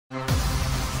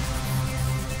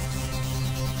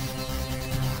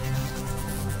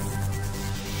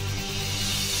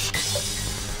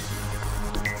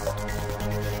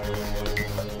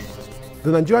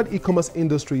The Nigerian e-commerce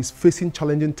industry is facing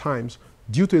challenging times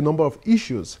due to a number of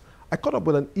issues. I caught up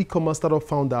with an e-commerce startup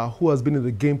founder who has been in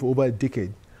the game for over a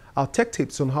decade. Our tech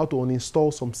tips on how to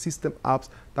uninstall some system apps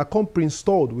that come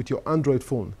pre-installed with your Android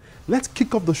phone. Let's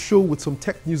kick off the show with some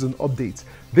tech news and updates.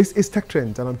 This is Tech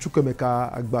Trends and I'm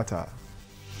Chukwemeka Agbata.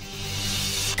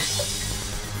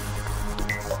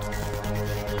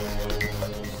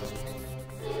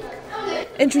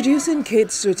 Introducing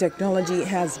kids to technology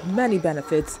has many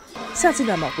benefits, setting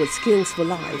them up with skills for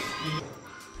life.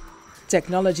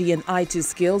 Technology and IT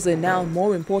skills are now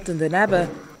more important than ever,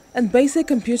 and basic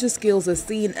computer skills are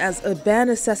seen as a bare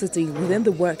necessity within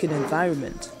the working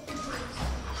environment.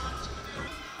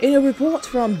 In a report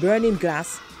from Burning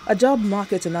Glass, a job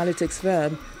market analytics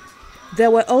firm,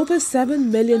 there were over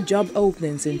 7 million job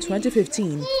openings in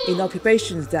 2015 in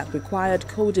occupations that required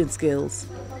coding skills.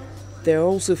 They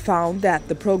also found that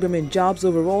the programming jobs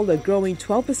overall are growing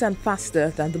 12%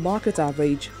 faster than the market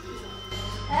average.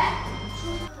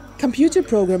 Computer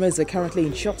programmers are currently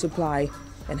in short supply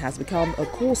and has become a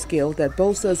core skill that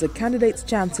bolsters a candidate's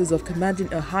chances of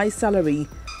commanding a high salary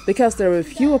because there are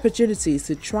few opportunities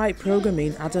to try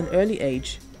programming at an early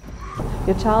age.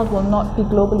 Your child will not be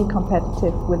globally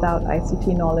competitive without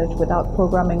ICT knowledge, without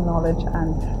programming knowledge,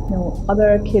 and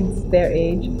other kids their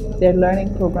age, they're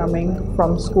learning programming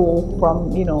from school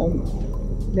from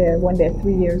when they're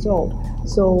 3 years old.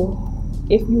 So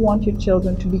if you want your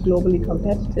children to be globally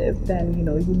competitive, then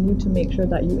you need to make sure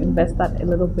that you invest that a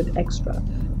little bit extra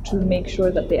to make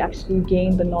sure that they actually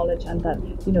gain the knowledge and that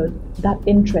that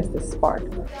interest is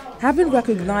sparked. Having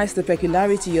recognized the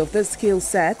peculiarity of this skill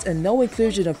set and no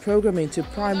inclusion of programming to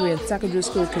primary and secondary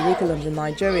school curriculums in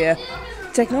Nigeria,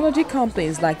 technology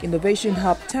companies like Innovation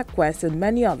Hub, TechQuest and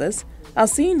many others are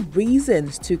seeing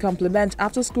reasons to complement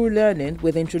after-school learning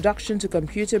with introduction to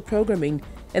computer programming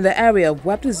in the area of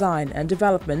web design and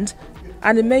development,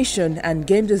 animation and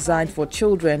game design for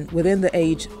children within the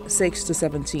age 6 to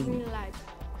 17.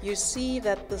 You see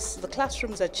that the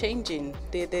classrooms are changing.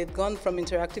 They've gone from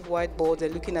interactive whiteboards, they're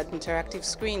looking at interactive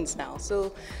screens now.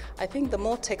 So I think the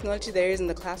more technology there is in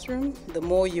the classroom, the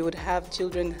more you would have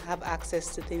children have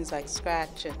access to things like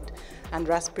Scratch and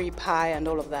Raspberry Pi and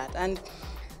all of that. And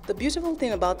the beautiful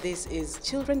thing about this is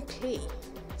children play.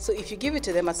 So if you give it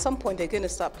to them, at some point they're going to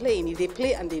start playing. If they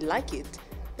play and they like it,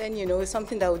 then it's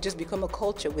something that will just become a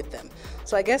culture with them.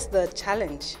 So I guess the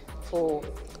challenge for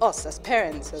us as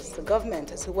parents, as the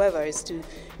government, as whoever, is to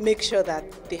make sure that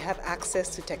they have access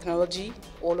to technology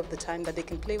all of the time that they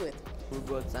can play with.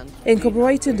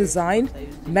 Incorporating design,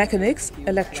 mechanics,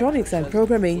 electronics and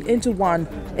programming into one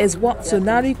is what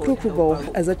Sonari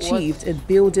Krukubo has achieved in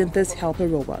building this helper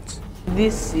robot.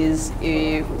 This is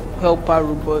a helper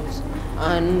robot,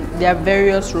 and there are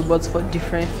various robots for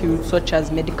different fields such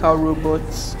as medical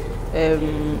robots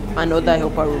and other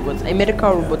helper robots. A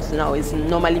medical robot now is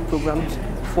normally programmed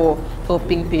for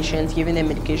helping patients, giving them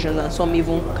medications, and some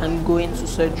even can go into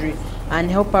surgery. And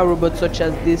helper robots such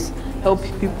as this help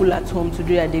people at home to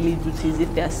do their daily duties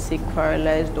if they are sick,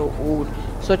 paralyzed or old,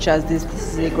 such as this.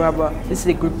 This is a grabber, this is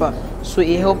a gripper. So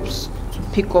it helps to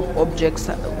pick up objects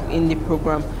in the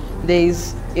program. There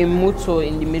is a motor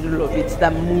in the middle of it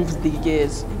that moves the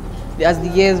gears. As the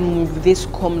gears move, this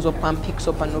comes up and picks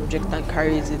up an object and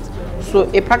carries it. So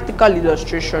a practical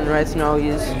illustration right now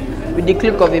is with the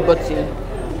click of a button.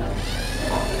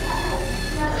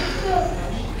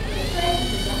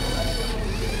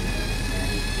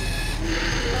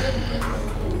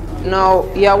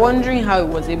 Now, you are wondering how it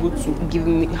was able to give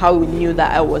me, how we knew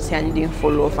that I was here and didn't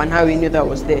fall off, and how we knew that I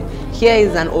was there. Here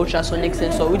is an ultrasonic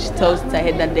sensor which tells the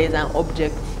head that there is an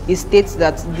object. It states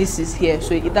that this is here,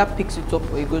 so it either picks it up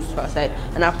or it goes to our side.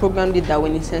 And I programmed it that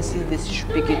when it senses this, it should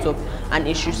pick it up and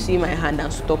it should see my hand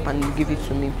and stop and give it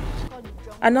to me.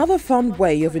 Another fun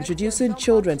way of introducing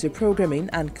children to programming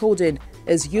and coding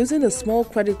is using a small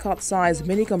credit card-sized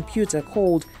mini computer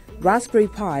called Raspberry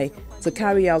Pi to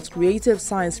carry out creative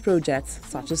science projects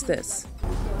such as this.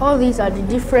 All these are the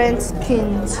different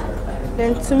skins.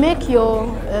 Then to make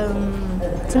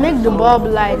the bulb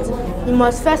light, you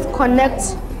must first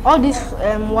connect all these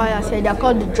wires here. They are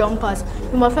called the jumpers.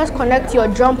 You must first connect your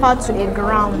jumper to a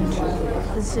ground.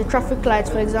 It's a traffic light,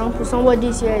 for example.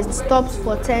 Somebody's here, it stops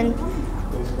for 10.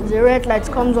 The red light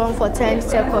comes on for 10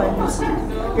 seconds.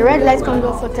 The red light comes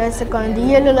on for 10 seconds. The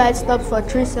yellow light stops for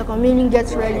 3 seconds, meaning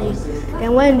gets ready.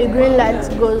 And when the green light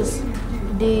goes,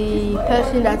 the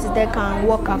person that is there can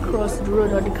walk across the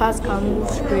road or the cars can move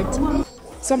straight.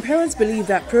 Some parents believe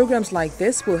that programs like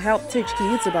this will help teach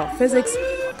kids about physics,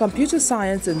 computer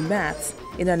science and maths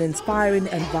in an inspiring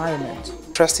environment.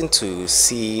 Interesting to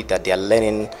see that they are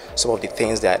learning some of the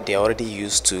things that they are already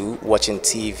used to, watching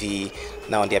TV,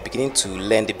 Now they are beginning to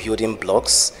learn the building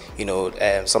blocks.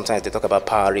 Sometimes they talk about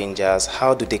Power Rangers.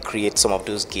 How do they create some of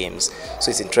those games?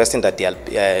 So it's interesting that they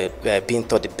are being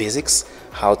taught the basics,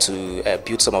 how to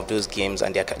build some of those games,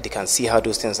 and they can see how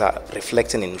those things are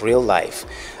reflecting in real life.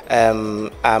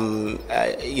 I'm an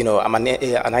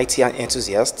IT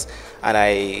enthusiast, and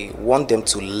I want them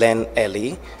to learn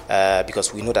early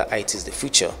because we know that IT is the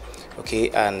future. Okay,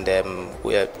 and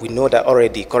we know that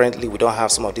currently we don't have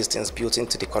some of these things built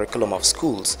into the curriculum of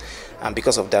schools, and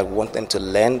because of that we want them to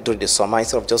learn during the summer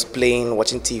instead of just playing,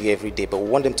 watching TV every day, but we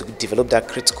want them to develop that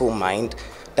critical mind,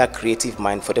 that creative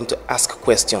mind, for them to ask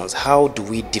questions. How do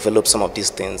we develop some of these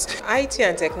things? IT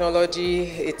and technology,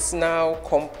 it's now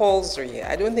compulsory.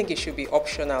 I don't think it should be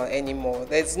optional anymore.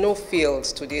 There's no field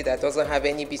today that doesn't have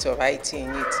any bit of IT in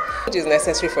it. It is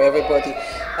necessary for everybody.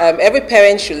 Every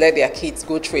parent should let their kids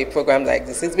go through a program like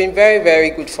this. It's been very, very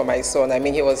good for my son. I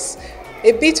mean, he was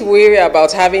a bit wary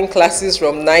about having classes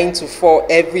from 9 to 4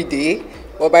 every day,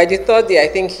 but by the third day, I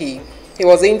think he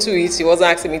was into it. He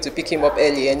wasn't asking me to pick him up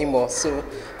early anymore. So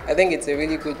I think it's a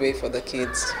really good way for the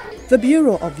kids. The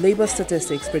Bureau of Labor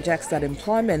Statistics projects that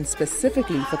employment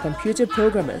specifically for computer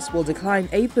programmers will decline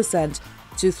 8%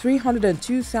 to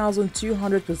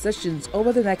 302,200 positions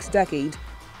over the next decade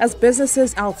as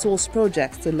businesses outsource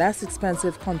projects to less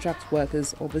expensive contract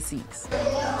workers overseas.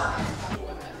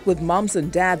 With moms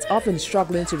and dads often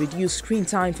struggling to reduce screen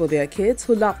time for their kids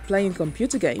who love playing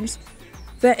computer games,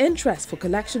 their interest for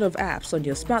collection of apps on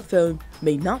your smartphone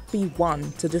may not be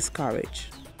one to discourage.